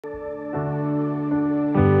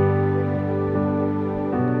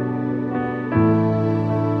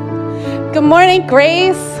Good morning,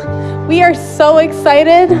 Grace. We are so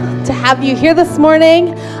excited to have you here this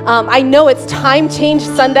morning. I know it's Time Change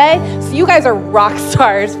Sunday, so you guys are rock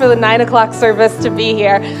stars for the 9 o'clock service to be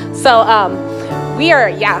here. So we are,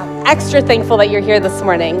 extra thankful that you're here this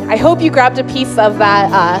morning. I hope you grabbed a piece of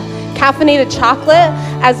that caffeinated chocolate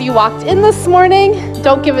as you walked in this morning.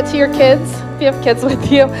 Don't give it to your kids if you have kids with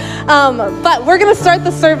you. But we're going to start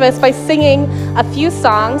the service by singing a few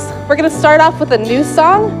songs. We're going to start off with a new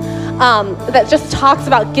song that just talks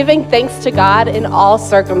about giving thanks to God in all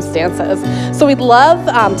circumstances. So we'd love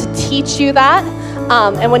to teach you that.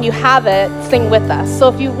 And when you have it, sing with us. So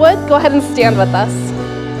if you would, go ahead and stand with us.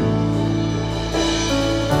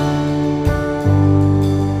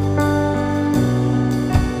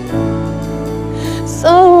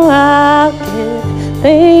 So I'll give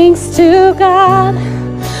thanks to God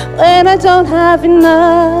when I don't have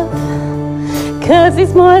enough, 'cause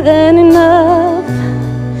He's more than enough,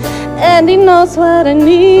 and He knows what I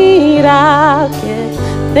need. I'll give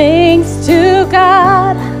thanks to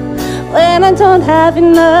God when I don't have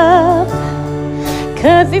enough,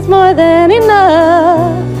 'cause He's more than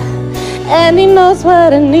enough, and He knows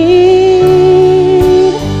what I need.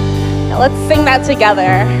 Now let's sing that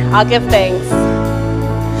together. I'll give thanks.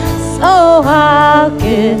 So I'll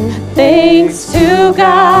give thanks to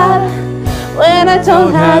God when I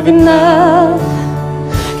don't have enough,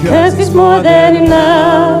 'cause He's more than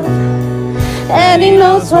enough, and He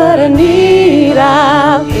knows what I need.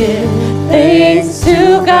 I'll give thanks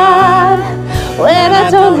to God when I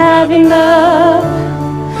don't have enough,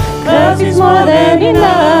 'cause He's more than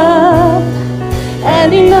enough,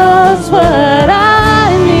 and He knows what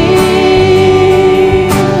I need.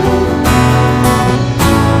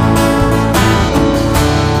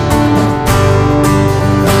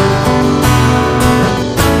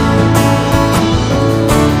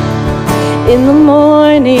 In the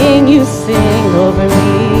morning you sing over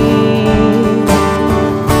me,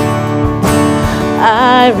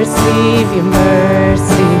 I receive your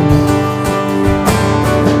mercy.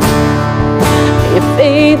 Your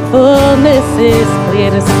faithfulness is clear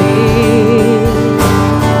to see.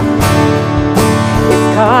 It's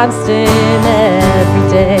constant every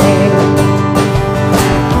day.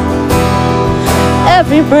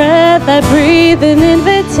 Every breath I breathe an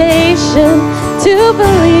invitation to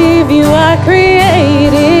believe you are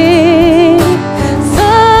creating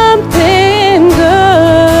something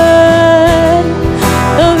good.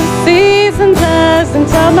 Though the season doesn't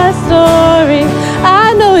tell my story,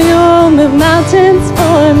 I know you'll move mountains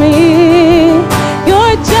for me.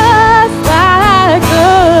 You're just that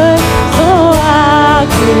good. So I'll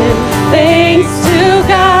give thanks to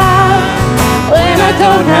God when I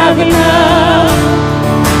don't have enough,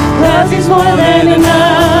 'cause He's more than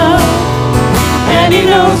enough, and He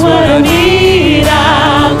knows what I need.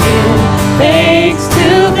 I'll give thanks to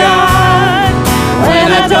God when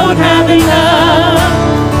I don't have enough,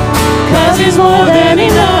 'cause He's more than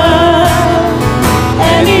enough,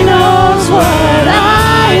 and He knows what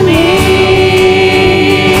I need.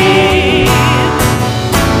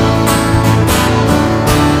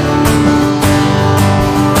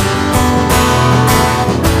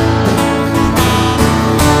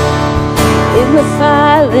 In the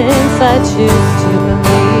silence I choose to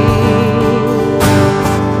believe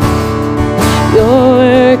you're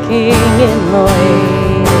working in my way.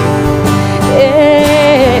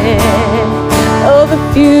 Yeah. Oh, the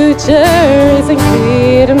future isn't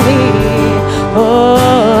clear to me.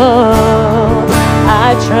 Oh, I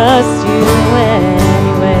trust you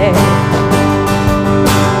anyway.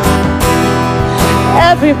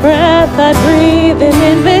 Every breath I breathe an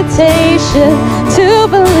invitation to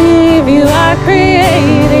believe you are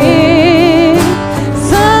creating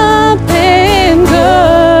something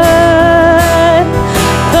good.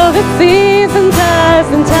 Though the season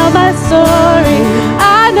doesn't tell my story,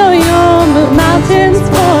 I know you'll move mountains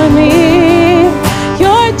for me.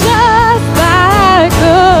 You're just that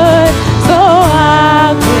good. So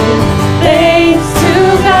I'll give thanks to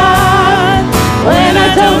God when I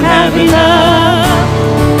don't have enough,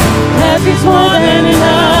 'cause He's more than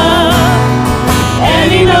enough, and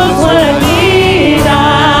He knows what I need.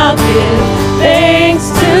 I'll give thanks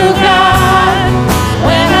to God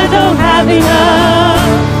when I don't have enough,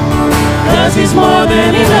 'cause He's more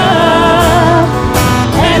than enough,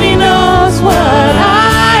 and He knows what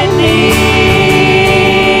I need.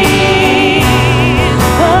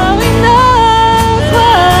 Oh, He knows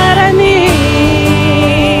what I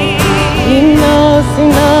need. He knows, He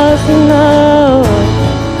knows, He knows.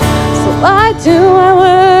 So why do I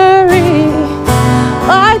worry?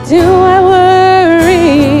 Why do I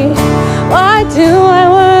worry? Why do I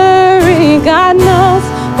worry? God knows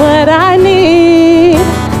what I need.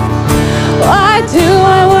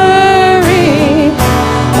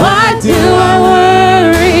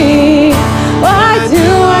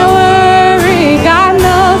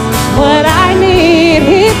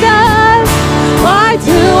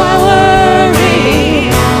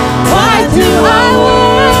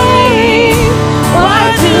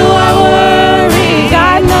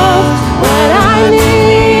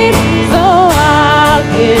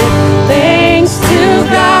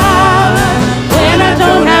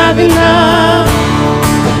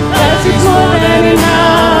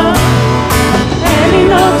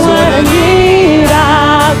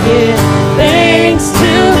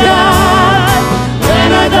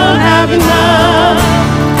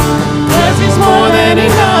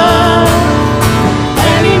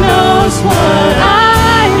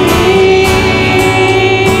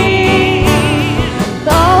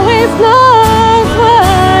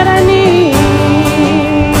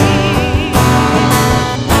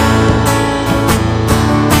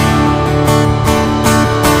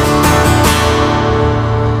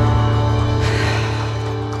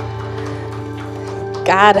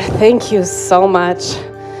 God, thank you so much.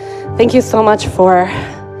 Thank you so much for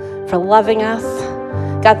loving us.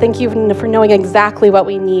 God, thank you for knowing exactly what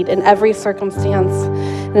we need in every circumstance,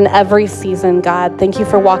 in every season, God. Thank you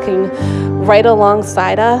for walking right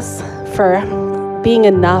alongside us, for being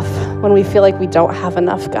enough when we feel like we don't have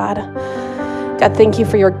enough, God. God, thank you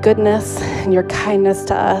for your goodness and your kindness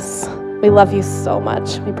to us. We love you so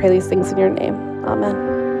much. We pray these things in your name. Amen.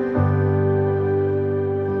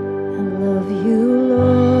 I love you,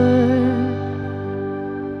 Lord.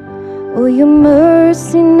 Oh, your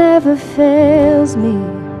mercy never fails me.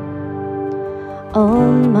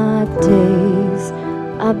 All my days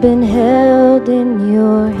I've been held in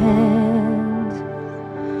your hand.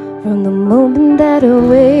 From the moment that I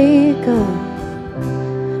wake up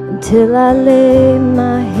until I lay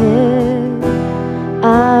my head,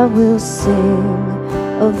 I will sing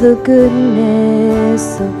of the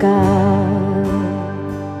goodness of God.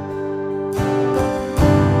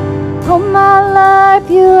 All my life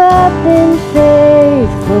you have been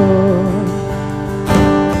faithful.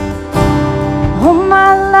 All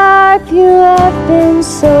my life you have been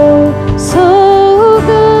so, so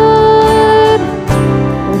good.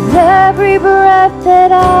 With every breath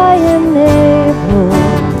that I am able,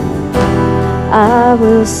 I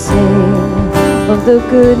will sing of the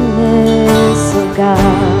goodness of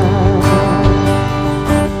God.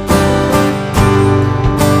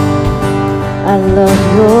 I love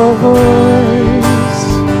your voice.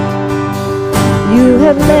 You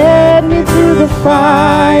have led me through the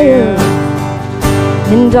fire.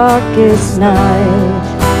 In darkest night,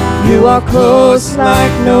 you are close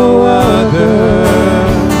like no other.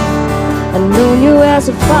 I've known you as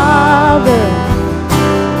a father,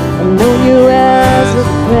 I've known you as a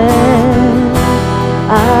friend.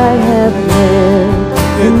 I have lived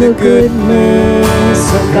in the goodness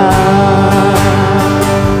of God.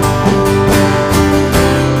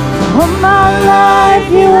 All my life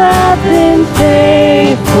you have been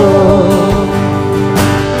faithful.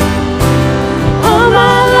 All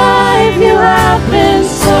my life you have been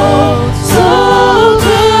so, so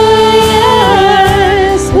good.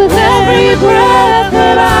 Yes, with every breath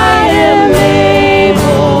that I am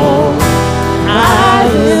able, I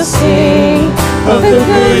will sing of the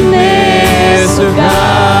goodness of God.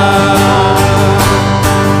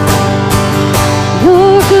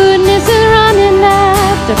 Your goodness is running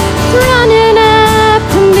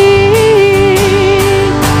after me.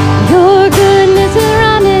 Your goodness is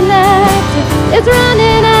running after, it's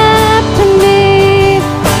running after me.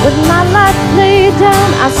 With my life laid down,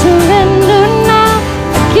 I surrender now.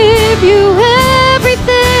 I give you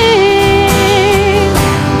everything.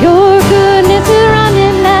 Your goodness is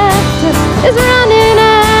running after, it's running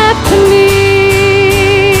after me.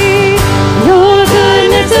 Your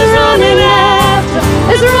goodness is running after,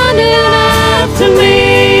 it's running after me.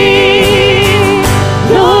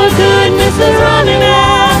 Your goodness is running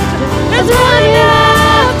after, it's running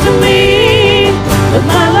after me. With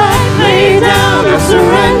my life laid down, I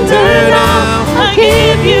surrender now. I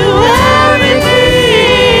give you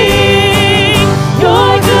everything.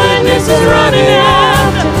 Your goodness is running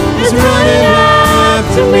after, it's running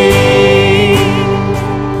after me.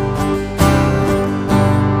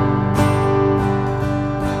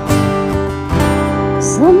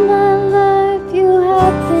 'Cause all my life you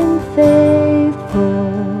have been faithful.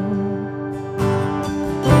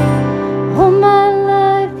 All my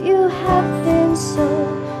life you have been so,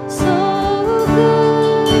 so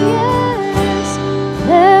good. Yes,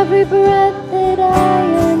 every breath that I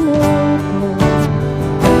am able,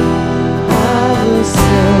 I will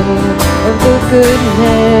sing of the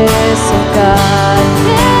goodness of God.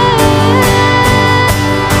 Yeah.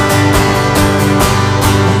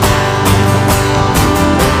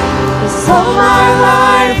 'Cause all my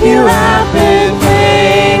life you have been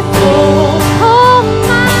faithful. All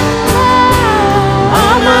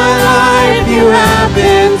my life you have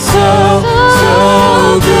been so, so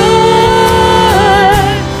good.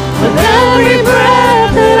 With every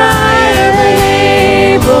breath that I am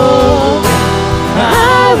able,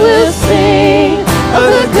 I will sing of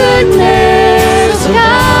the goodness of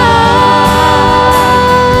God.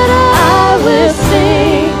 I will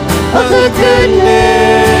sing of the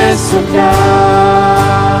goodness of God.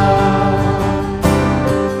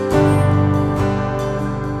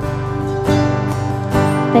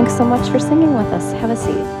 Thanks so much for singing with us. Have a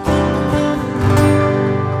seat.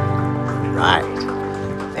 Right.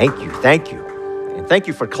 Thank you. And thank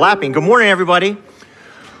you for clapping. Good morning, everybody.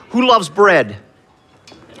 Who loves bread?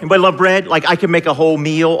 Anybody love bread? Like I can make a whole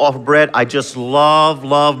meal off of bread. I just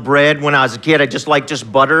love bread. When I was a kid, I just liked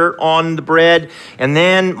just butter on the bread. And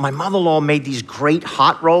then my mother-in-law made these great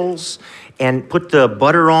hot rolls and put the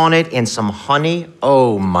butter on it and some honey.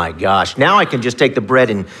 Oh my gosh. Now I can just take the bread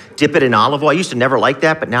and dip it in olive oil. I used to never like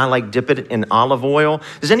that, but now I like dip it in olive oil.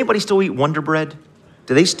 Does anybody still eat Wonder Bread?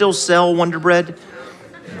 Do they still sell Wonder Bread?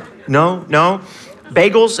 No?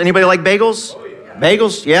 Bagels? Anybody like bagels?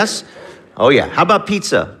 Bagels, yes? Oh yeah. How about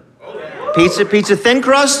pizza? Pizza, thin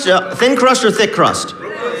crust or thick crust?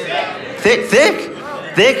 Thick?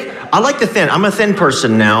 I like the thin. I'm a thin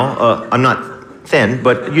person now. I'm not thin,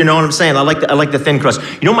 but you know what I'm saying. I like the thin crust.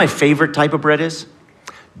 You know what my favorite type of bread is?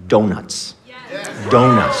 Donuts.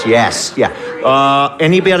 Donuts, yes, yeah.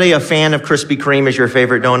 Anybody a fan of Krispy Kreme as your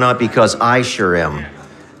favorite donut? Because I sure am.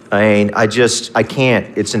 I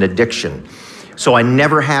can't. It's an addiction. So I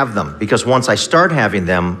never have them because once I start having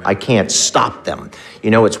them, I can't stop them. You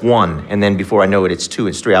know, it's one, and then before I know it, it's two,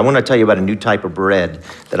 it's three. I want to tell you about a new type of bread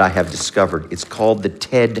that I have discovered. It's called the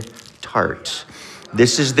Ted Tart.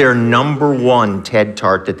 This is their #1 Ted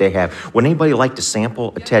Tart that they have. Would anybody like to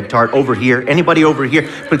sample a Ted Tart over here? Anybody over here?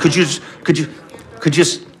 But could you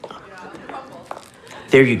just,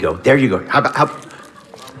 there you go. How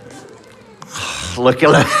look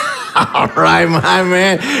at that. All right, my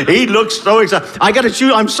man. He looks so excited. I got to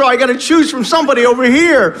choose. I'm sorry. I got to choose from somebody over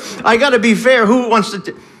here. I got to be fair. Who wants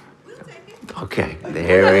to? Okay.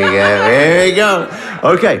 There we go.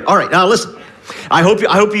 Okay. All right. Now listen. I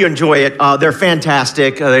hope you enjoy it. They're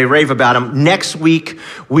fantastic. They rave about them. Next week,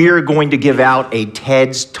 we are going to give out a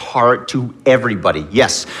Ted's Tart to everybody.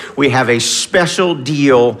 Yes, we have a special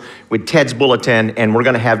deal with Ted's Bulletin, and we're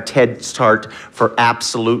going to have Ted's Tart for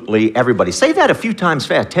absolutely everybody. Say that a few times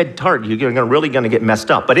fast. Ted Tart, you're really going to get messed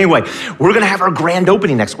up. But anyway, we're going to have our grand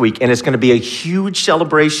opening next week, and it's going to be a huge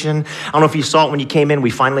celebration. I don't know if you saw it when you came in.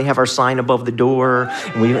 We finally have our sign above the door,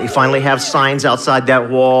 and we finally have signs outside that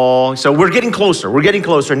wall. So we're getting closer. We're getting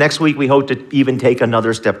closer. Next week, we hope to even take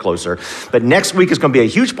another step closer. But next week is going to be a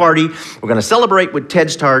huge party. We're going to celebrate with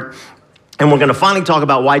Ted's Tart, and we're going to finally talk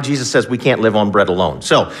about why Jesus says we can't live on bread alone.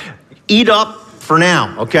 So eat up for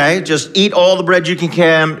now, okay? Just eat all the bread you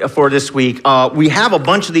can for this week. We have a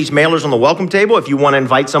bunch of these mailers on the welcome table. If you want to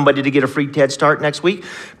invite somebody to get a free Ted's Tart next week,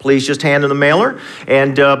 please just hand them the mailer.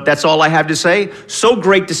 And that's all I have to say. So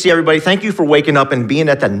great to see everybody. Thank you for waking up and being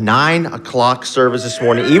at the 9 o'clock service this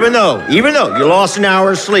morning. Even though you lost an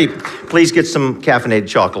hour's sleep, please get some caffeinated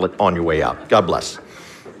chocolate on your way out. God bless.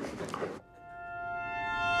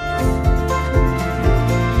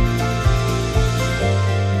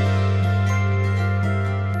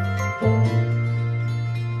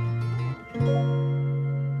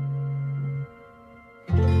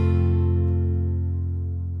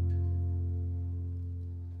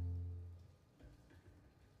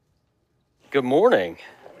 Good morning.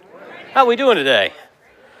 How are we doing today?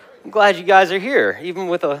 I'm glad you guys are here, even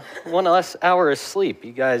with one less hour of sleep.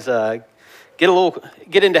 You guys get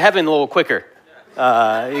into heaven a little quicker.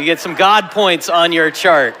 You get some God points on your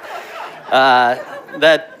chart.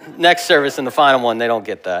 That next service and the final one, they don't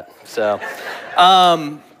get that. So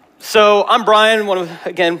I'm Brian. Want to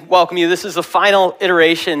again welcome you. This is the final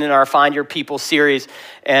iteration in our Find Your People series,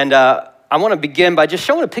 and I want to begin by just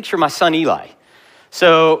showing a picture of my son Eli.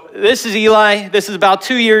 So this is Eli. This is about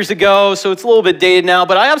 2 years ago, so it's a little bit dated now,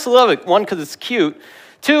 but I absolutely love it. One, because it's cute.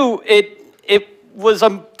 Two, it was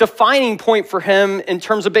a defining point for him in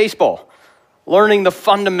terms of baseball, learning the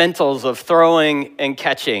fundamentals of throwing and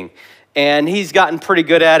catching. And he's gotten pretty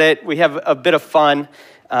good at it. We have a bit of fun.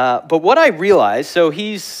 But what I realized, so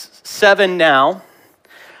he's 7 now.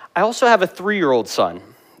 I also have a 3-year-old son.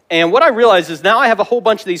 And what I realized is now I have a whole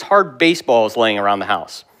bunch of these hard baseballs laying around the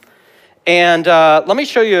house. And let me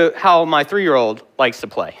show you how my 3-year-old likes to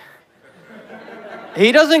play.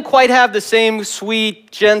 He doesn't quite have the same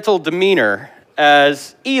sweet, gentle demeanor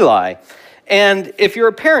as Eli. And if you're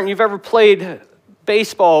a parent, you've ever played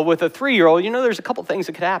baseball with a 3-year-old, you know there's a couple things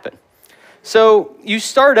that could happen. So you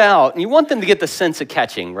start out, and you want them to get the sense of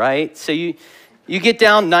catching, right? So you get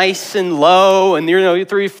down nice and low, and you're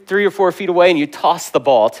 3 or 4 feet away, and you toss the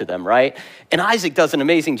ball to them, right? And Isaac does an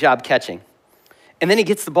amazing job catching. And then he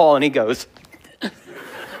gets the ball and he goes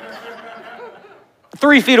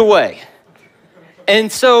 3 feet away.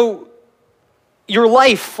 And so your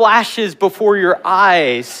life flashes before your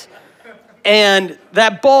eyes and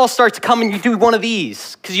that ball starts to come and you do one of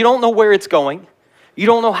these because you don't know where it's going. You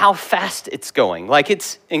don't know how fast it's going. Like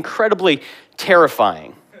it's incredibly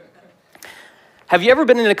terrifying. Have you ever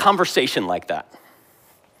been in a conversation like that?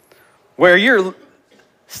 Where you're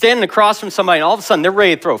Standing across from somebody, and all of a sudden they're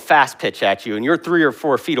ready to throw a fast pitch at you, and you're 3 or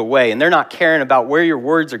 4 feet away, and they're not caring about where their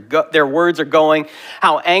words are going,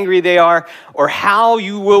 how angry they are, or how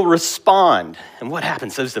you will respond. And what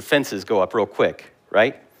happens? Those defenses go up real quick,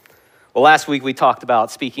 right? Well, last week we talked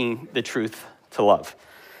about speaking the truth to love.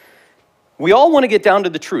 We all want to get down to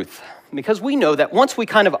the truth because we know that once we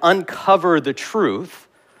kind of uncover the truth,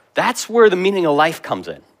 that's where the meaning of life comes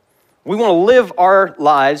in. We want to live our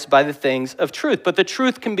lives by the things of truth, but the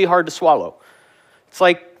truth can be hard to swallow. It's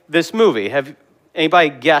like this movie. Have anybody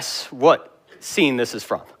guess what scene this is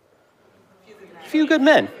from? Few Good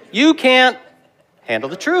Men. You can't handle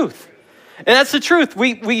the truth. And that's the truth.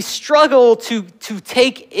 We struggle to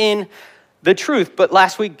take in the truth, but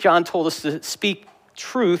last week John told us to speak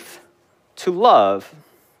truth to love.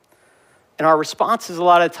 And our responses a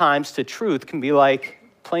lot of times to truth can be like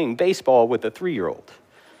playing baseball with a 3-year-old.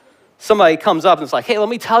 Somebody comes up and it's like, hey, let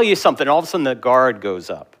me tell you something. And all of a sudden the guard goes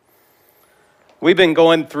up. We've been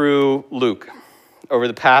going through Luke over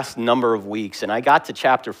the past number of weeks, and I got to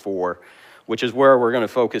chapter 4, which is where we're going to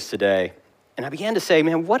focus today. And I began to say,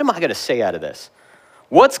 man, what am I going to say out of this?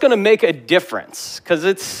 What's going to make a difference?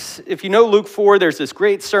 Because if you know Luke 4, there's this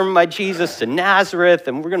great sermon by Jesus to Nazareth,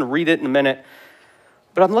 and we're going to read it in a minute.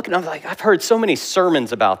 But I'm like, I've heard so many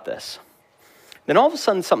sermons about this. Then all of a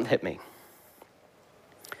sudden something hit me.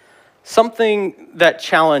 Something that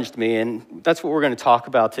challenged me, and that's what we're going to talk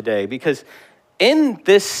about today, because in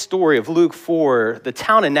this story of Luke 4, the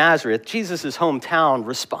town of Nazareth, Jesus' hometown,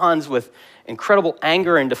 responds with incredible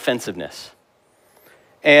anger and defensiveness.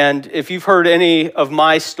 And if you've heard any of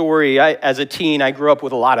my story, as a teen, I grew up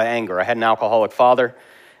with a lot of anger. I had an alcoholic father.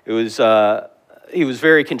 He was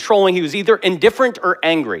very controlling. He was either indifferent or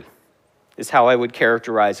angry, is how I would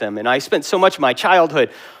characterize him. And I spent so much of my childhood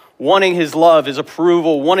wanting his love, his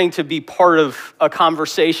approval, wanting to be part of a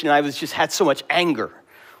conversation. I just had so much anger,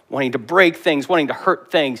 wanting to break things, wanting to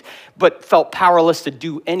hurt things, but felt powerless to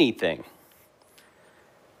do anything.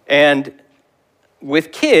 And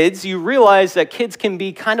with kids, you realize that kids can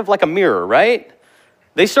be kind of like a mirror, right?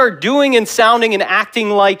 They start doing and sounding and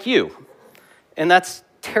acting like you. And that's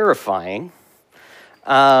terrifying.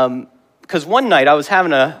 Because one night I was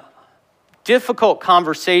having a difficult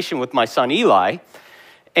conversation with my son Eli,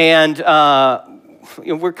 and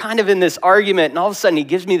we're kind of in this argument, and all of a sudden he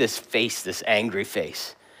gives me this face, this angry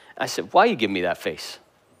face. I said, why are you giving me that face?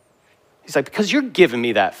 He's like, because you're giving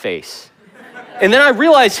me that face. And then I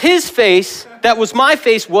realized his face, that was my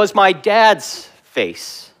face, was my dad's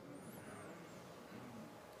face.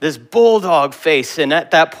 This bulldog face, and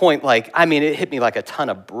at that point, it hit me like a ton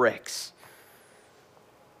of bricks.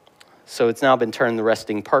 So it's now been turned the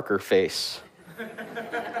resting Parker face.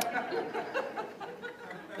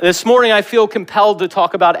 This morning, I feel compelled to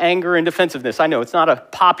talk about anger and defensiveness. I know it's not a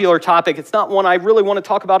popular topic. It's not one I really want to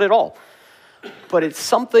talk about at all. But it's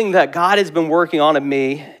something that God has been working on in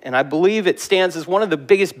me, and I believe it stands as one of the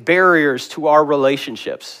biggest barriers to our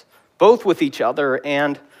relationships, both with each other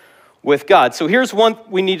and with God. So here's one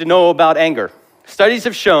we need to know about anger. Studies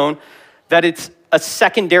have shown that it's a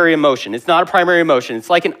secondary emotion. It's not a primary emotion. It's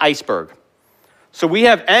like an iceberg. So we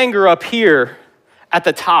have anger up here at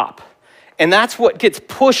the top. And that's what gets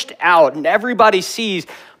pushed out and everybody sees,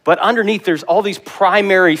 but underneath there's all these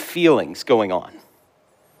primary feelings going on.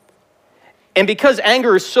 And because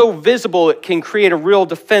anger is so visible, it can create a real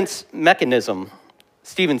defense mechanism.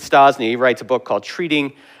 Stephen Stosny writes a book called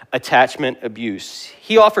Treating Attachment Abuse.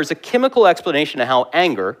 He offers a chemical explanation of how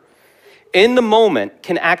anger, in the moment,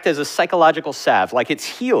 can act as a psychological salve, like it's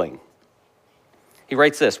healing. He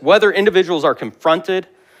writes this: whether individuals are confronted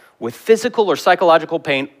with physical or psychological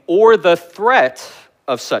pain, or the threat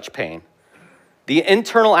of such pain, the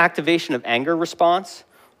internal activation of anger response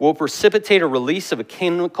will precipitate a release of a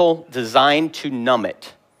chemical designed to numb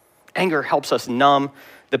it. Anger helps us numb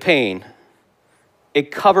the pain.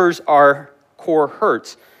 It covers our core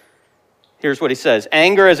hurts. Here's what he says: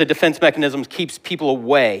 anger as a defense mechanism keeps people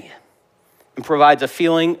away and provides a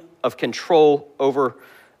feeling of control over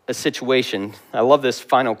a situation. I love this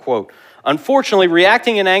final quote. Unfortunately,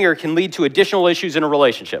 reacting in anger can lead to additional issues in a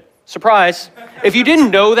relationship. Surprise. If you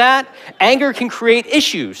didn't know that, anger can create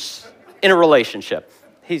issues in a relationship.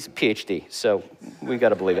 He's a PhD, so we got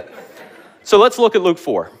to believe it. So let's look at Luke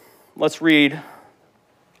 4. Let's read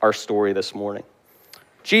our story this morning.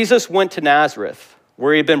 Jesus went to Nazareth,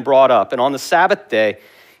 where he had been brought up, and on the Sabbath day,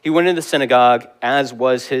 he went into the synagogue, as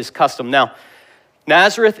was his custom. Now,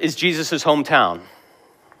 Nazareth is Jesus' hometown.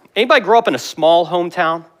 Anybody grow up in a small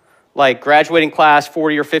hometown? Like graduating class,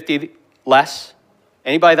 40 or 50 less?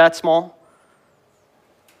 Anybody that small?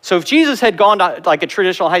 So if Jesus had gone to like a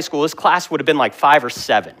traditional high school, his class would have been like 5 or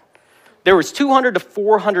 7. there was 200 to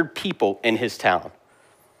 400 people in his town.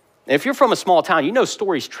 And if you're from a small town, you know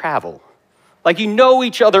stories travel. Like, you know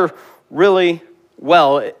each other really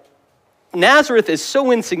well. Nazareth is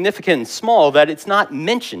so insignificant and small that it's not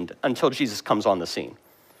mentioned until Jesus comes on the scene.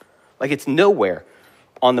 Like, it's nowhere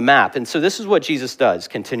on the map. And so this is what Jesus does.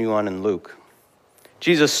 Continue on in Luke.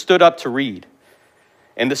 Jesus stood up to read,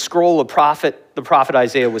 and the scroll of the prophet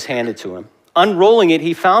Isaiah was handed to him. Unrolling it,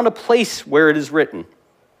 he found a place where it is written,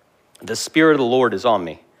 "The Spirit of the Lord is on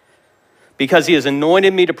me, because he has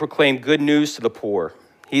anointed me to proclaim good news to the poor.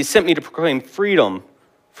 He has sent me to proclaim freedom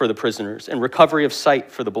for the prisoners and recovery of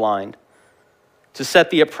sight for the blind, to set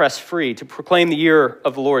the oppressed free, to proclaim the year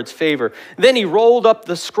of the Lord's favor." Then he rolled up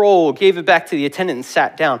the scroll, gave it back to the attendant, and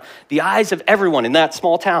sat down. The eyes of everyone in that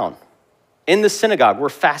small town, in the synagogue, were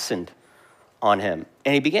fastened on him.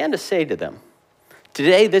 And he began to say to them,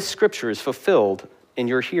 "Today this scripture is fulfilled in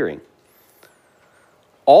your hearing."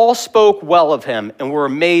 All spoke well of him and were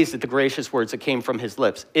amazed at the gracious words that came from his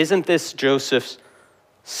lips. "Isn't this Joseph's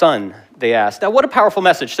son?" they asked. Now, what a powerful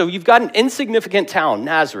message. So you've got an insignificant town,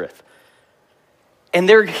 Nazareth, and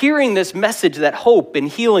they're hearing this message that hope and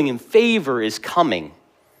healing and favor is coming.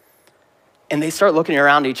 And they start looking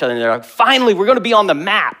around at each other and they're like, finally, we're going to be on the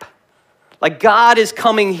map. Like, God is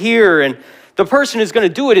coming here, and the person who's going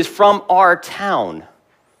to do it is from our town.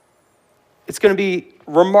 It's going to be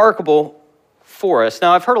remarkable for us.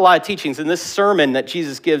 Now, I've heard a lot of teachings, and this sermon that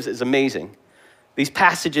Jesus gives is amazing. These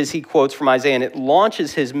passages he quotes from Isaiah, and it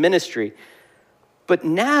launches his ministry. But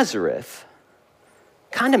Nazareth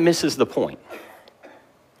kind of misses the point.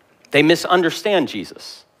 They misunderstand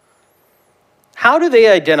Jesus. How do they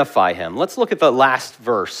identify him? Let's look at the last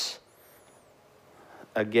verse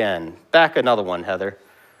again. Back another one, Heather.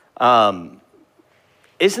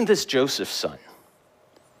 Isn't this Joseph's son?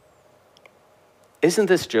 Isn't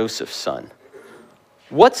this Joseph's son?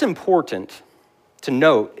 What's important to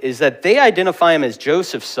note is that they identify him as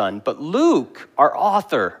Joseph's son, but Luke, our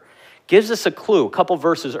author, gives us a clue a couple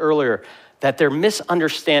verses earlier that they're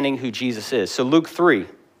misunderstanding who Jesus is. So Luke 3,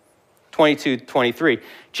 22-23,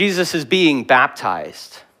 Jesus is being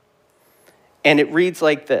baptized. And it reads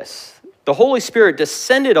like this: "The Holy Spirit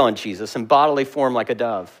descended on Jesus in bodily form like a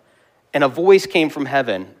dove, and a voice came from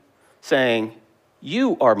heaven saying,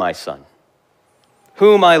 'You are my son,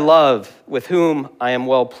 whom I love, with whom I am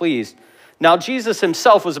well pleased.'" Now, Jesus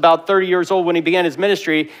himself was about 30 years old when he began his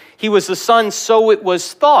ministry. He was the son, so it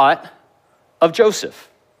was thought, of Joseph.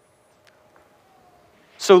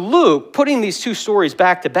 So Luke, putting these two stories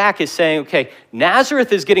back to back, is saying, okay,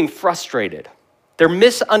 Nazareth is getting frustrated. They're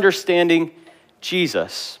misunderstanding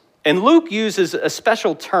Jesus. And Luke uses a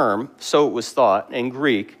special term, "so it was thought," in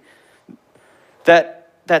Greek, that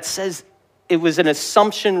says it was an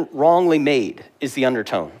assumption wrongly made, is the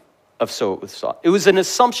undertone of "so it was thought." It was an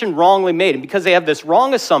assumption wrongly made. And because they have this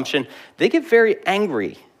wrong assumption, they get very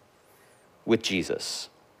angry with Jesus.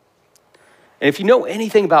 And if you know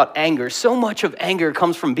anything about anger, so much of anger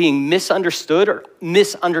comes from being misunderstood or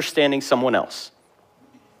misunderstanding someone else.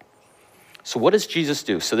 So what does Jesus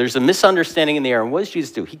do? So there's a misunderstanding in the air. And what does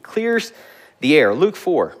Jesus do? He clears the air. Luke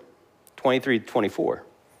 4, 23-24.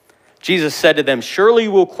 Jesus said to them, "Surely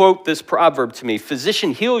you will quote this proverb to me,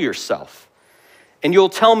 'Physician, heal yourself.' And you'll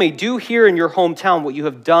tell me, 'Do here in your hometown what you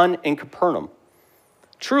have done in Capernaum.'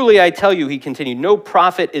 Truly, I tell you," he continued, "no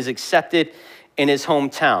prophet is accepted in his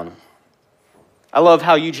hometown." I love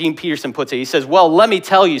how Eugene Peterson puts it. He says, "Well, let me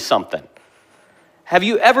tell you something." Have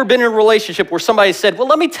you ever been in a relationship where somebody said, "Well,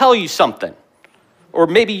 let me tell you something"? Or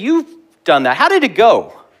maybe you've done that. How did it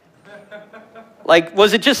go? Like,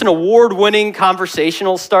 was it just an award-winning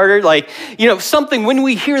conversational starter? Like, something, when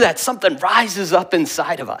we hear that, something rises up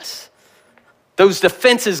inside of us. Those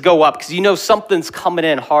defenses go up because something's coming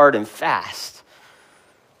in hard and fast.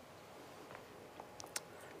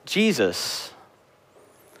 Jesus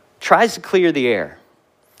tries to clear the air.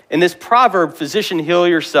 In this proverb, "Physician, heal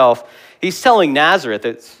yourself," he's telling Nazareth,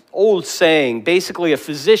 it's old saying, basically a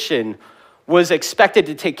physician was expected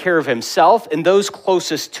to take care of himself and those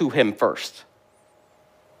closest to him first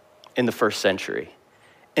in the first century.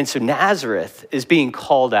 And so Nazareth is being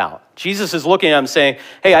called out. Jesus is looking at him saying,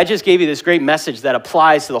 "Hey, I just gave you this great message that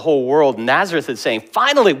applies to the whole world." And Nazareth is saying,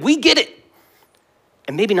 "Finally, we get it."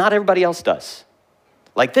 And maybe not everybody else does.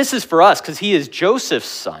 Like, this is for us because he is Joseph's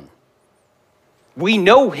son. We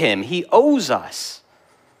know him. He owes us.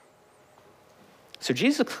 So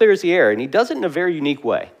Jesus clears the air, and he does it in a very unique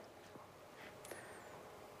way.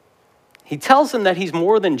 He tells them that he's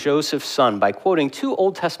more than Joseph's son by quoting two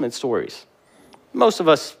Old Testament stories. Most of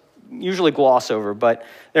us usually gloss over, but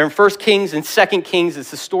they're in 1 Kings and 2 Kings.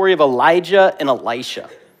 It's the story of Elijah and Elisha.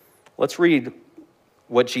 Let's read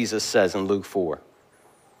what Jesus says in Luke 4.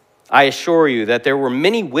 I assure you that there were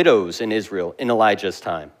many widows in Israel in Elijah's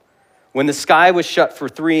time, when the sky was shut for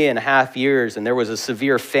 3.5 years and there was a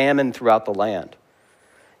severe famine throughout the land.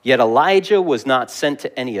 Yet Elijah was not sent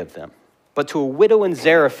to any of them, but to a widow in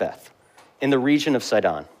Zarephath in the region of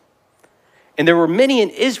Sidon. And there were many in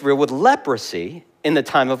Israel with leprosy in the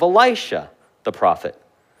time of Elisha, the prophet.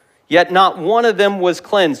 Yet not one of them was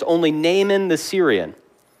cleansed, only Naaman the Syrian.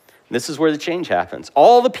 This is where the change happens.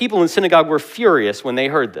 All the people in the synagogue were furious when they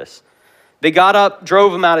heard this. They got up,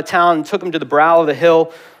 drove him out of town, and took him to the brow of the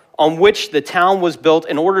hill on which the town was built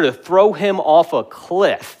in order to throw him off a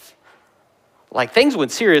cliff. Like, things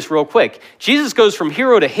went serious real quick. Jesus goes from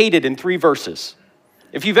hero to hated in 3 verses.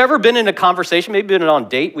 If you've ever been in a conversation, maybe been on a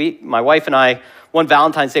date, my wife and I, one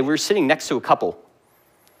Valentine's Day, we were sitting next to a couple.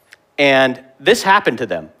 And this happened to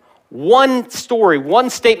them. One story, one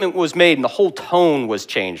statement was made, and the whole tone was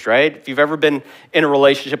changed, right? If you've ever been in a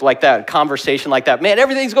relationship like that, a conversation like that, man,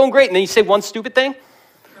 everything's going great, and then you say one stupid thing,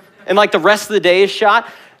 and like the rest of the day is shot.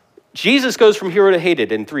 Jesus goes from hero to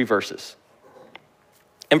hated in 3 verses.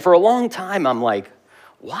 And for a long time, I'm like,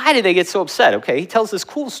 why did they get so upset? Okay, he tells this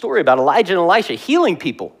cool story about Elijah and Elisha healing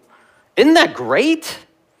people. Isn't that great?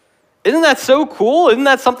 Isn't that so cool? Isn't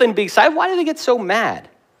that something to be excited? Why did they get so mad?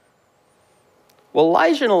 Well,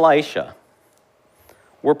 Elijah and Elisha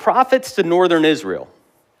were prophets to northern Israel,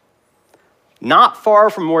 not far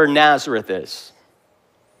from where Nazareth is.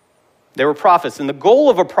 They were prophets, and the goal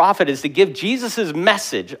of a prophet is to give Jesus'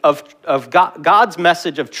 message of God's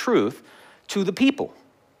message of truth to the people.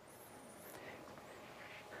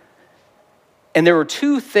 And there were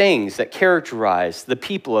 2 things that characterized the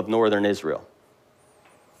people of northern Israel.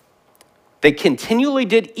 They continually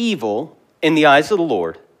did evil in the eyes of the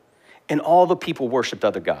Lord, and all the people worshiped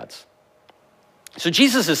other gods. So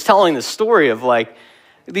Jesus is telling the story of like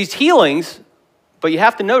these healings, but you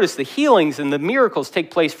have to notice the healings and the miracles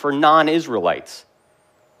take place for non-Israelites.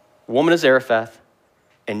 A woman of Zarephath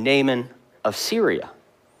and Naaman of Syria.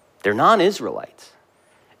 They're non-Israelites.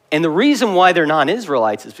 And the reason why they're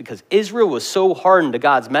non-Israelites is because Israel was so hardened to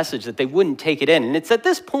God's message that they wouldn't take it in. And it's at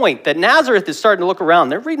this point that Nazareth is starting to look around.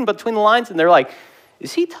 They're reading between the lines and they're like,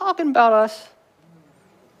 is he talking about us?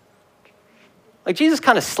 Like Jesus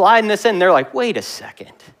kind of sliding this in. They're like, wait a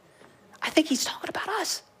second. I think he's talking about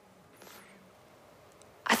us.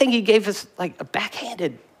 I think he gave us like a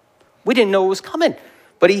backhanded. We didn't know it was coming.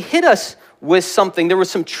 But he hit us with something. There was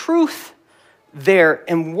some truth there.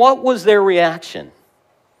 And what was their reaction?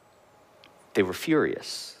 They were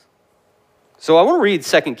furious. So I want to read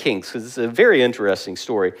 2 Kings because it's a very interesting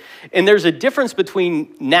story. And there's a difference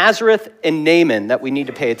between Nazareth and Naaman that we need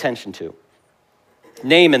to pay attention to.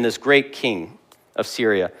 Naaman, this great king of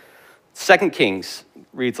Syria. 2 Kings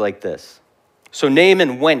reads like this. So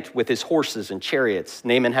Naaman went with his horses and chariots.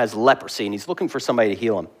 Naaman has leprosy, and he's looking for somebody to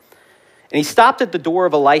heal him. And he stopped at the door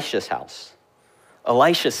of Elisha's house.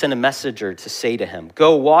 Elisha sent a messenger to say to him,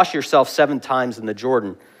 go wash yourself 7 times in the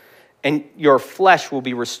Jordan, and your flesh will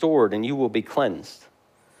be restored, and you will be cleansed.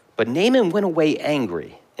 But Naaman went away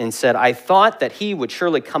angry and said, I thought that he would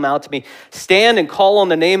surely come out to me, stand and call on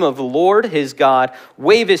the name of the Lord, his God,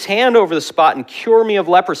 wave his hand over the spot and cure me of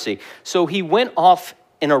leprosy. So he went off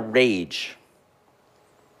in a rage.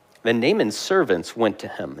 Then Naaman's servants went to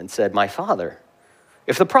him and said, my father,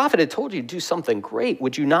 if the prophet had told you to do something great,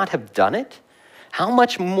 would you not have done it? How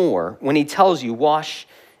much more when he tells you, wash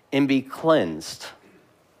and be cleansed?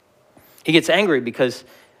 He gets angry because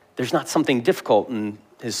there's not something difficult, and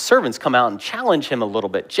his servants come out and challenge him a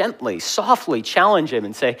little bit, gently, softly challenge him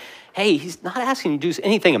and say, hey, he's not asking you to do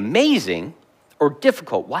anything amazing or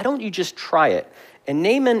difficult. Why don't you just try it? And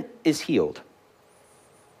Naaman is healed.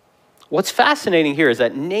 What's fascinating here is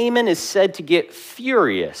that Naaman is said to get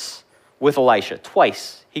furious with Elisha.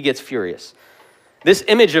 Twice he gets furious. This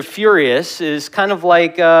image of furious is kind of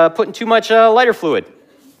like putting too much lighter fluid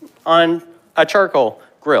on a charcoal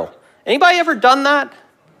grill. Anybody ever done that?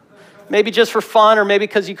 Maybe just for fun or maybe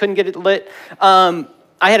because you couldn't get it lit. I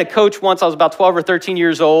had a coach once. I was about 12 or 13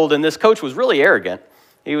 years old, and this coach was really arrogant.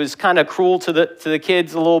 He was kind of cruel to the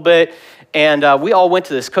kids a little bit, and we all went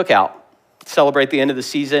to this cookout to celebrate the end of the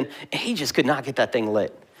season, and he just could not get that thing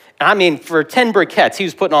lit. And I mean, for 10 briquettes, he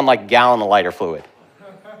was putting on like a gallon of lighter fluid.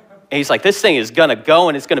 And he's like, this thing is going to go,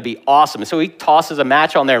 and it's going to be awesome. And so he tosses a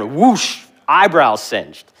match on there, and whoosh, eyebrows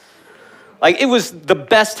singed. Like, it was the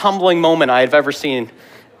best humbling moment I have ever seen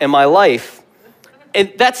in my life.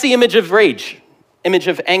 And that's the image of rage, image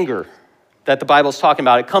of anger that the Bible's talking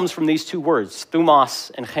about. It comes from these 2 words, thumos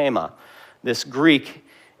and chema, this Greek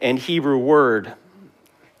and Hebrew word,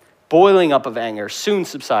 boiling up of anger, soon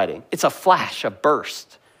subsiding. It's a flash, a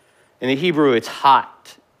burst. In the Hebrew, it's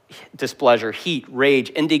hot displeasure, heat, rage,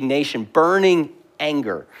 indignation, burning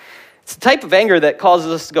anger. It's the type of anger that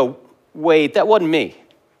causes us to go, wait, that wasn't me.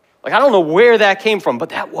 Like, I don't know where that came from, but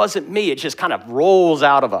that wasn't me. It just kind of rolls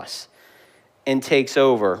out of us and takes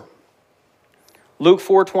over. Luke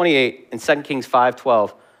 4:28 and 2 Kings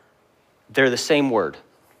 5:12, they're the same word.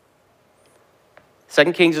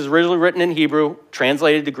 2 Kings is originally written in Hebrew,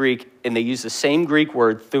 translated to Greek, and they use the same Greek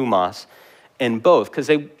word, thumos, in both, because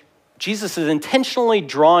Jesus is intentionally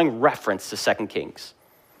drawing reference to 2 Kings.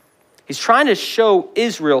 He's trying to show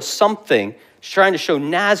Israel something. He's trying to show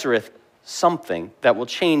Nazareth something that will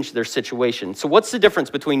change their situation. So what's the difference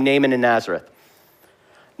between Naaman and Nazareth?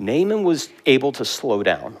 Naaman was able to slow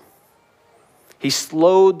down. He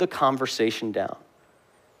slowed the conversation down.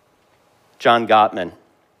 John Gottman,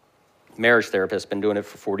 marriage therapist, been doing it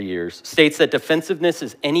for 40 years, states that defensiveness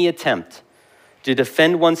is any attempt to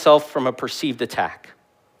defend oneself from a perceived attack.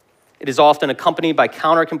 It is often accompanied by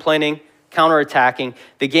counter-complaining, counter-attacking.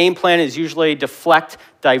 The game plan is usually deflect,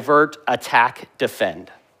 divert, attack,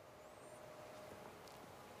 defend.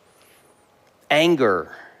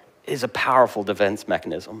 Anger is a powerful defense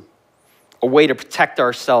mechanism, a way to protect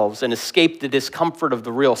ourselves and escape the discomfort of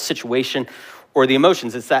the real situation or the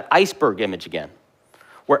emotions. It's that iceberg image again,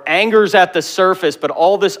 where anger's at the surface, but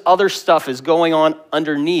all this other stuff is going on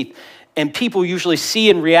underneath. And people usually see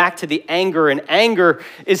and react to the anger, and anger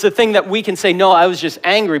is the thing that we can say, no, I was just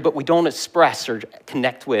angry, but we don't express or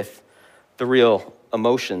connect with the real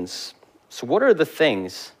emotions. So what are the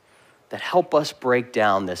things that help us break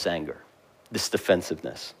down this anger, this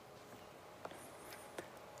defensiveness?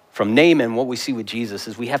 From Naaman, what we see with Jesus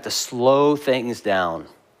is we have to slow things down.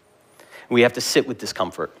 We have to sit with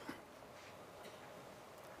discomfort.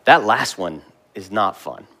 That last one is not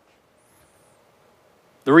fun.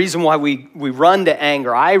 The reason why we run to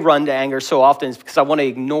anger, I run to anger so often, is because I want to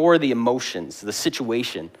ignore the emotions, the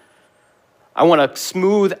situation. I want to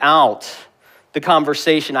smooth out the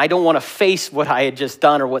conversation. I don't want to face what I had just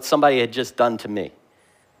done or what somebody had just done to me.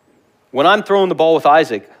 When I'm throwing the ball with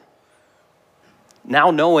Isaac,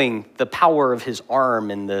 now knowing the power of his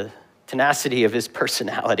arm and the tenacity of his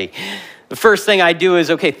personality, the first thing I do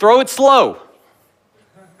is, okay, throw it slow.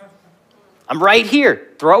 I'm right here.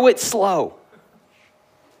 Throw it slow.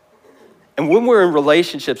 And when we're in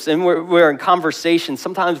relationships and we're in conversations,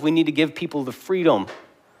 sometimes we need to give people the freedom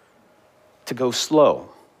to go slow.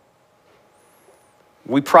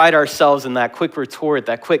 We pride ourselves in that quick retort,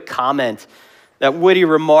 that quick comment, that witty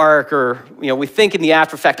remark, or we think in the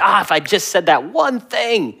after fact, if I just said that one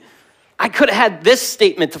thing, I could have had this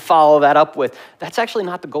statement to follow that up with. That's actually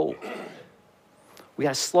not the goal. We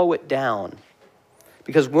got to slow it down.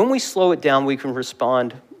 Because when we slow it down, we can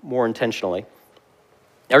respond more intentionally.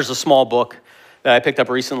 There's a small book that I picked up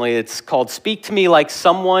recently. It's called Speak to Me Like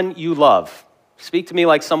Someone You Love. Speak to Me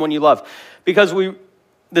Like Someone You Love. Because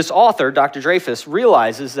this author, Dr. Dreyfus,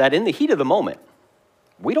 realizes that in the heat of the moment,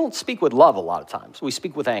 we don't speak with love a lot of times. We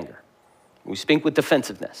speak with anger. We speak with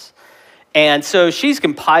defensiveness. And so she's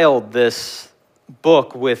compiled this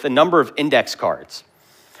book with a number of index cards.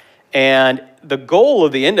 And the goal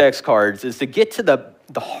of the index cards is to get to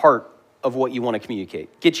the heart of what you want to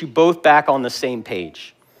communicate, get you both back on the same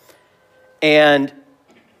page. And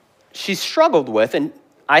she struggled with, and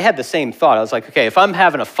I had the same thought. I was like, okay, if I'm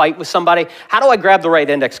having a fight with somebody, how do I grab the right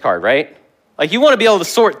index card, right? Like, you want to be able to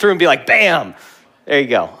sort through and be like, bam, there you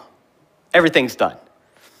go. Everything's done.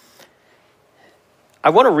 I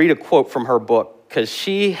want to read a quote from her book because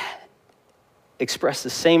she expressed the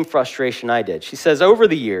same frustration I did. She says, over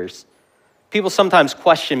the years, people sometimes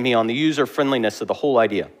question me on the user-friendliness of the whole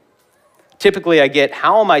idea. Typically, I get,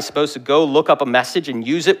 how am I supposed to go look up a message and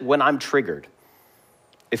use it when I'm triggered?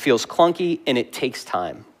 It feels clunky and it takes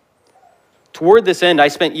time. Toward this end, I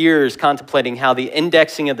spent years contemplating how the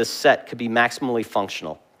indexing of the set could be maximally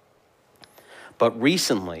functional. But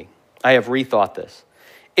recently, I have rethought this.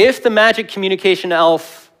 If the magic communication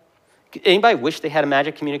elf, anybody wish they had a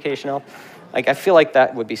magic communication elf? I feel like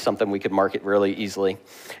that would be something we could market really easily.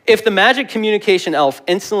 If the magic communication elf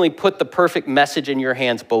instantly put the perfect message in your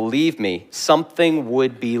hands, believe me, something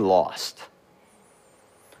would be lost.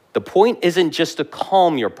 The point isn't just to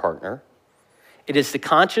calm your partner. It is to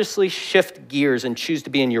consciously shift gears and choose to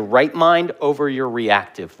be in your right mind over your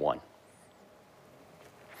reactive one.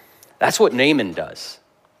 That's what Naaman does.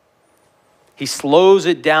 He slows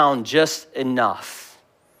it down just enough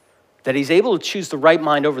that he's able to choose the right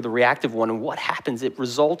mind over the reactive one. And what happens? It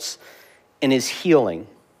results in his healing.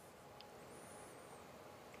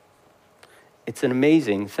 It's an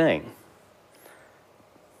amazing thing.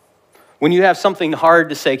 When you have something hard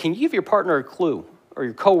to say, can you give your partner a clue, or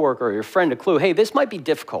your coworker or your friend a clue? Hey, this might be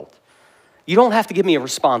difficult. You don't have to give me a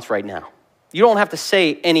response right now. You don't have to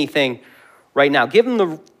say anything right now. Give them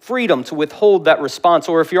the freedom to withhold that response.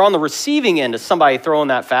 Or if you're on the receiving end of somebody throwing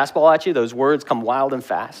that fastball at you, those words come wild and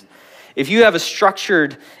fast. If you have a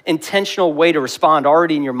structured, intentional way to respond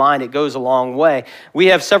already in your mind, it goes a long way. We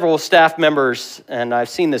have several staff members, and I've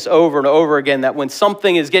seen this over and over again, that when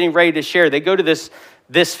something is getting ready to share, they go to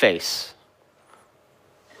this face.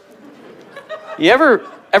 You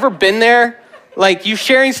ever been there? Like, you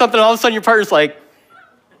sharing something, all of a sudden your partner's like,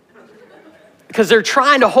 because they're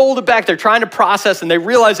trying to hold it back, they're trying to process, and they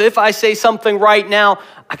realize if I say something right now,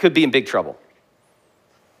 I could be in big trouble.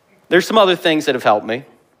 There's some other things that have helped me.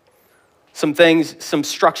 Some things, some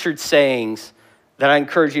structured sayings that I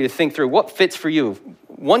encourage you to think through. What fits for you?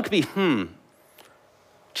 One could be,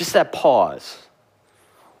 just that pause.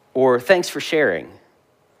 Or thanks for sharing.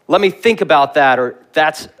 Let me think about that, or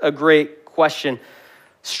that's a great question.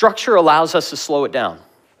 Structure allows us to slow it down.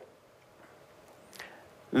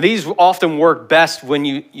 These often work best when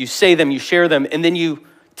you say them, you share them, and then you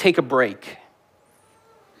take a break.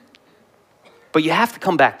 But you have to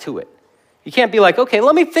come back to it. You can't be like, okay,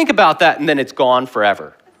 let me think about that, and then it's gone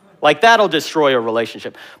forever. Like, that'll destroy a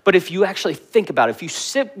relationship. But if you actually think about it, if you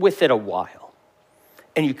sit with it a while,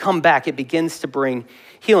 and you come back, it begins to bring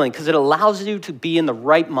healing, because it allows you to be in the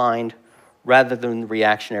right mind rather than the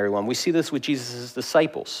reactionary one. We see this with Jesus'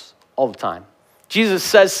 disciples all the time. Jesus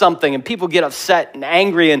says something, and people get upset and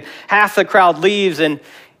angry, and half the crowd leaves, and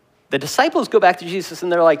the disciples go back to Jesus,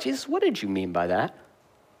 and they're like, Jesus, what did you mean by that?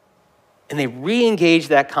 And they re-engage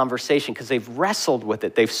that conversation because they've wrestled with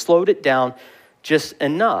it. They've slowed it down just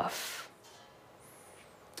enough.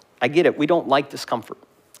 I get it. We don't like discomfort.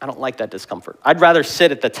 I don't like that discomfort. I'd rather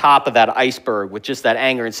sit at the top of that iceberg with just that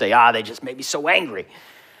anger and say, they just made me so angry.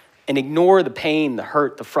 And ignore the pain, the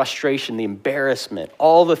hurt, the frustration, the embarrassment,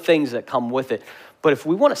 all the things that come with it. But if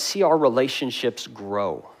we want to see our relationships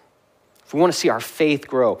grow, if we want to see our faith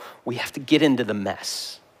grow, we have to get into the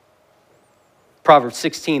mess. Proverbs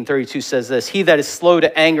 16:32 says this, he that is slow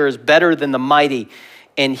to anger is better than the mighty,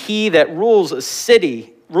 and he that rules his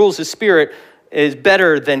spirit, is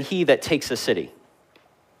better than he that takes a city.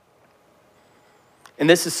 And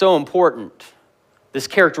this is so important, this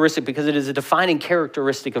characteristic, because it is a defining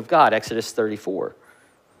characteristic of God, Exodus 34.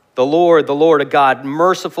 The Lord, a God,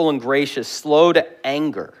 merciful and gracious, slow to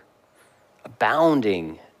anger,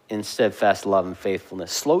 abounding in steadfast love and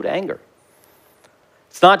faithfulness, slow to anger.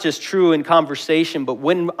 It's not just true in conversation, but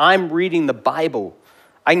when I'm reading the Bible,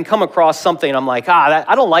 I can come across something and I'm like,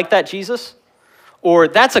 I don't like that, Jesus. Or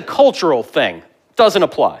that's a cultural thing, doesn't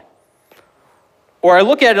apply. Or I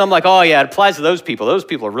look at it and I'm like, oh yeah, it applies to those people. Those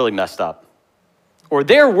people are really messed up. Or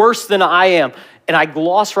they're worse than I am, and I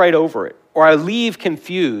gloss right over it. Or I leave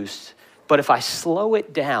confused. But if I slow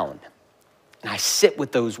it down and I sit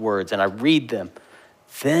with those words and I read them,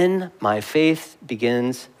 then my faith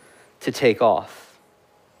begins to take off.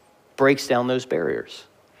 Breaks down those barriers.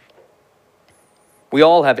 We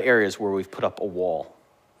all have areas where we've put up a wall,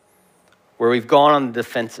 where we've gone on the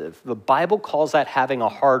defensive. The Bible calls that having a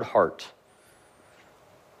hard heart.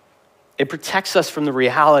 It protects us from the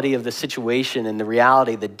reality of the situation and the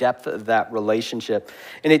reality, the depth of that relationship.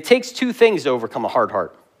 And it takes two things to overcome a hard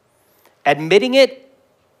heart: admitting it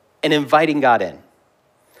and inviting God in.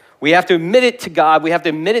 We have to admit it to God. We have to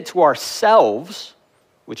admit it to ourselves,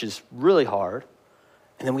 which is really hard.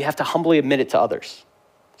 And then we have to humbly admit it to others,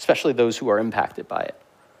 especially those who are impacted by it.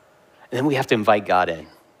 And then we have to invite God in.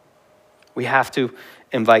 We have to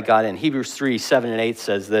invite God in. Hebrews 3:7-8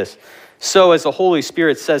 says this, so as the Holy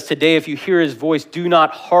Spirit says today, if you hear his voice, do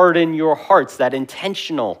not harden your hearts. That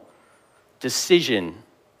intentional decision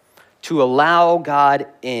to allow God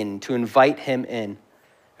in, to invite him in.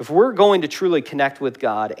 If we're going to truly connect with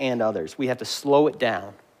God and others, we have to slow it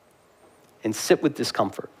down and sit with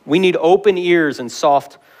discomfort. We need open ears and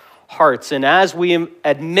soft hearts. And as we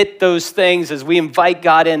admit those things, as we invite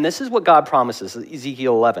God in, this is what God promises,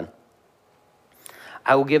 Ezekiel 11.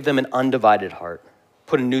 I will give them an undivided heart,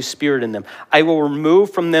 put a new spirit in them. I will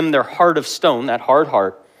remove from them their heart of stone, that hard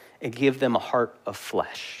heart, and give them a heart of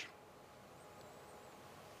flesh.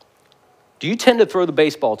 Do you tend to throw the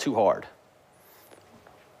baseball too hard?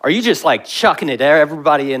 Are you just like chucking it at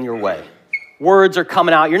everybody in your way? Words are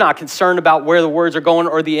coming out. You're not concerned about where the words are going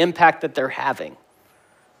or the impact that they're having.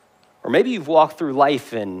 Or maybe you've walked through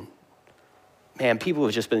life and, man, people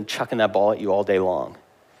have just been chucking that ball at you all day long.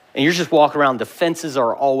 And you're just walking around, defenses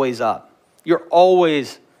are always up. You're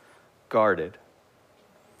always guarded.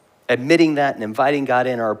 Admitting that and inviting God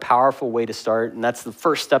in are a powerful way to start, and that's the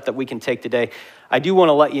first step that we can take today. I do want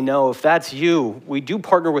to let you know, if that's you, we do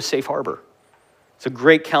partner with Safe Harbor. It's a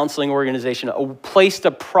great counseling organization, a place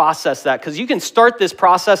to process that. Because you can start this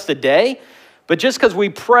process today, but just because we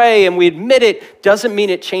pray and we admit it doesn't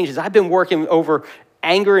mean it changes. I've been working over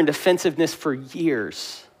anger and defensiveness for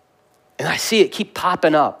years, and I see it keep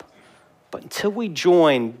popping up. But until we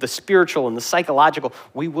join the spiritual and the psychological,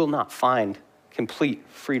 we will not find complete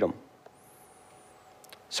freedom.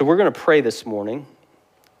 So we're going to pray this morning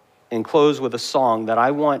and close with a song that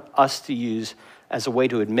I want us to use as a way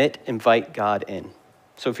to invite God in.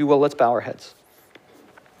 So if you will, let's bow our heads.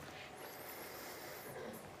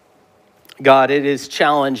 God, it is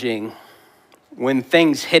challenging when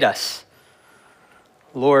things hit us.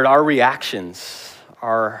 Lord, our reactions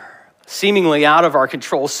are seemingly out of our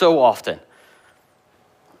control so often.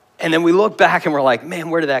 And then we look back and we're like, man,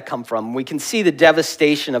 where did that come from? We can see the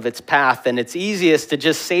devastation of its path, and it's easiest to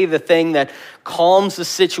just say the thing that calms the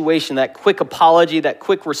situation, that quick apology, that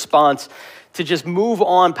quick response, to just move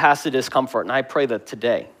on past the discomfort. And I pray that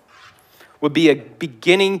today would be a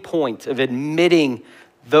beginning point of admitting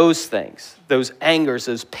those things, those angers,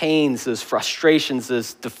 those pains, those frustrations,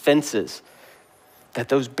 those defenses, that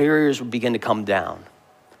those barriers would begin to come down.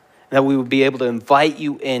 That we would be able to invite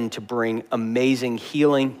you in to bring amazing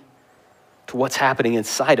healing to what's happening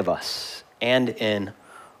inside of us and in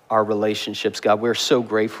our relationships. God, we're so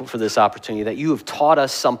grateful for this opportunity that you have taught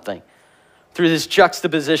us something through this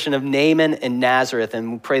juxtaposition of Naaman and Nazareth.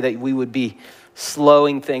 And we pray that we would be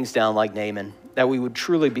slowing things down like Naaman, that we would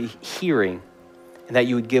truly be hearing, and that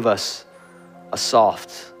you would give us a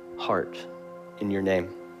soft heart in your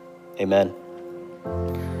name. Amen.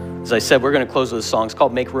 As I said, we're going to close with a song. It's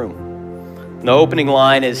called Make Room. And the opening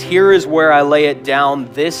line is, here is where I lay it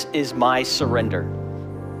down. This is my surrender.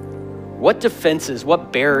 What defenses,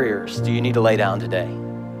 what barriers do you need to lay down today?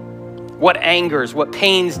 What angers, what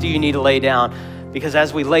pains do you need to lay down? Because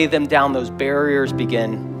as we lay them down, those barriers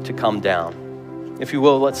begin to come down. If you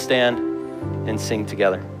will, let's stand and sing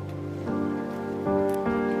together.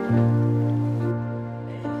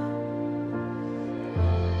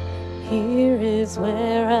 Here is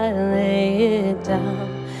where I lay it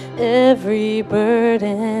down, every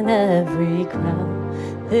burden, every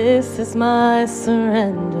crown. This is my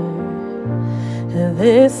surrender.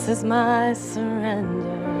 This is my surrender.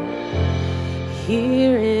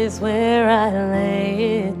 Here is where I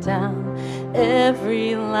lay it down,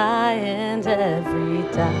 every lie and every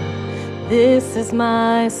doubt. This is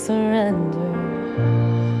my surrender.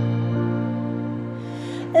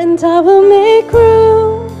 And I will make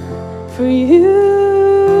room for you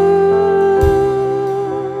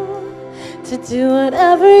to do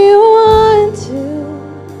whatever you want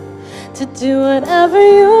to do whatever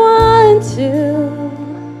you want to.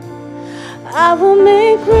 I will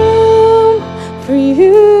make room for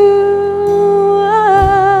you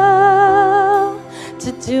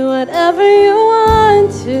to do whatever you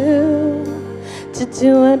want to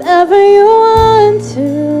do whatever you want to.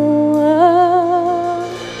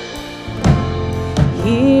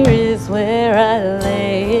 Here is where I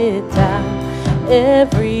lay it down,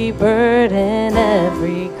 every burden,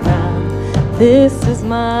 every crown. This is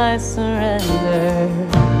my surrender.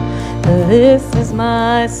 This is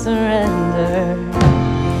my surrender.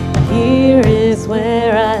 Here is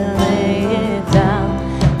where I lay it down,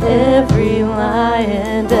 every lie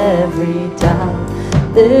and every doubt.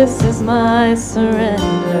 This is my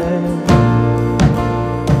surrender.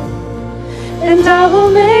 And I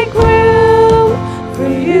will make room for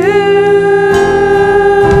you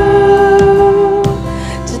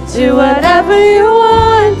to do whatever you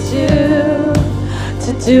want to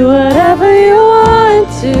do whatever you want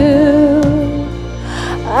to.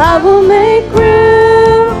 I will make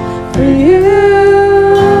room for you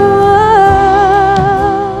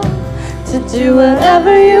to do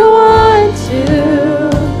whatever you want to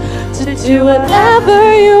do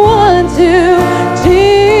whatever you want to,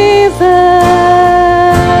 Jesus.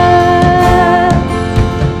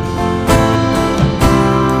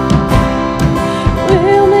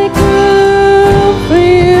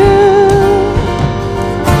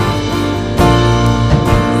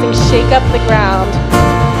 Shake up the ground.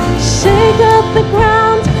 Shake up the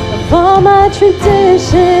ground of all my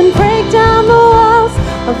tradition. Break down the walls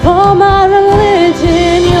of all my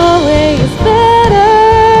religion. Your way is better.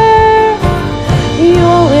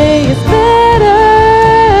 Your way is better.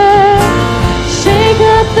 Shake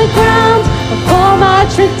up the ground of all my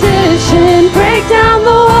tradition. Break down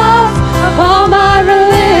the walls of all my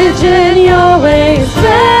religion. Your way is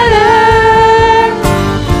better.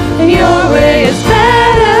 Your way is better.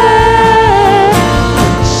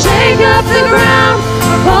 The ground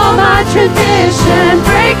of all my tradition,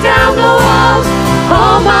 break down the walls,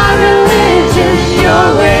 all my religion.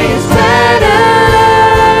 Your way is better.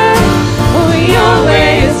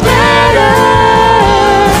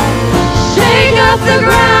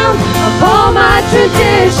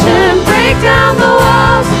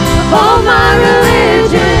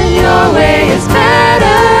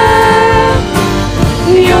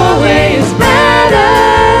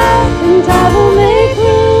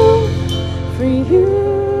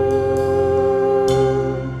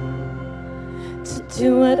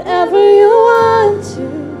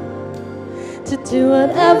 do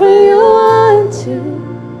whatever you want to.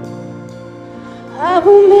 I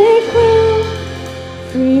will make room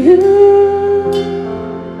for you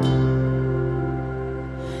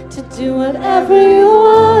to do whatever you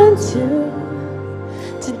want to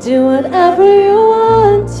do whatever you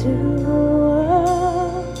want to.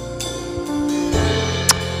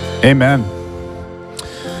 Amen.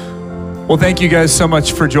 Well, thank you guys so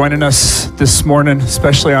much for joining us this morning,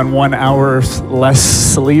 especially on 1 hour less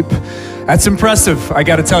sleep. That's impressive. I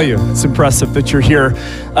got to tell you, it's impressive that you're here.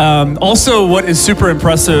 Also, what is super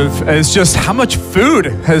impressive is just how much food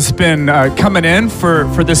has been coming in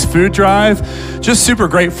for this food drive. Just super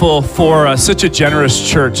grateful for such a generous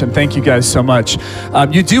church, and thank you guys so much.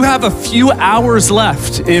 You do have a few hours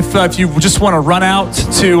left if you just want to run out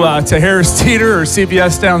to Harris Teeter or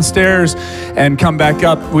CBS downstairs and come back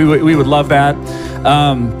up. We would love that.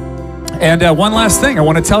 And one last thing I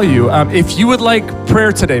want to tell you, if you would like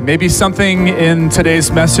prayer today, maybe something in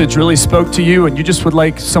today's message really spoke to you and you just would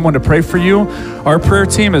like someone to pray for you, our prayer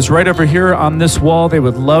team is right over here on this wall. They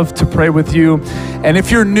would love to pray with you. And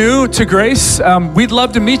if you're new to Grace, we'd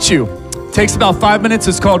love to meet you. It takes about 5 minutes.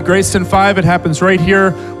 It's called Grace in 5. It happens right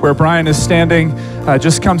here where Brian is standing.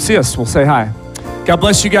 Just come see us. We'll say hi. God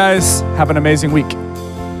bless you guys. Have an amazing week.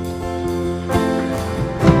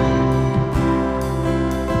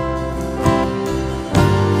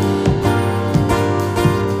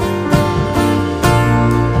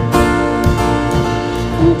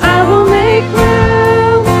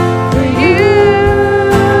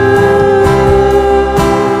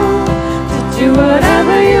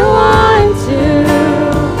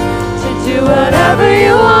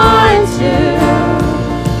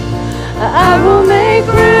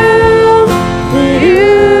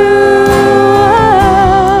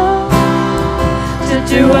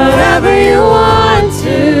 Do whatever you want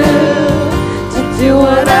to do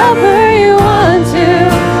whatever you want.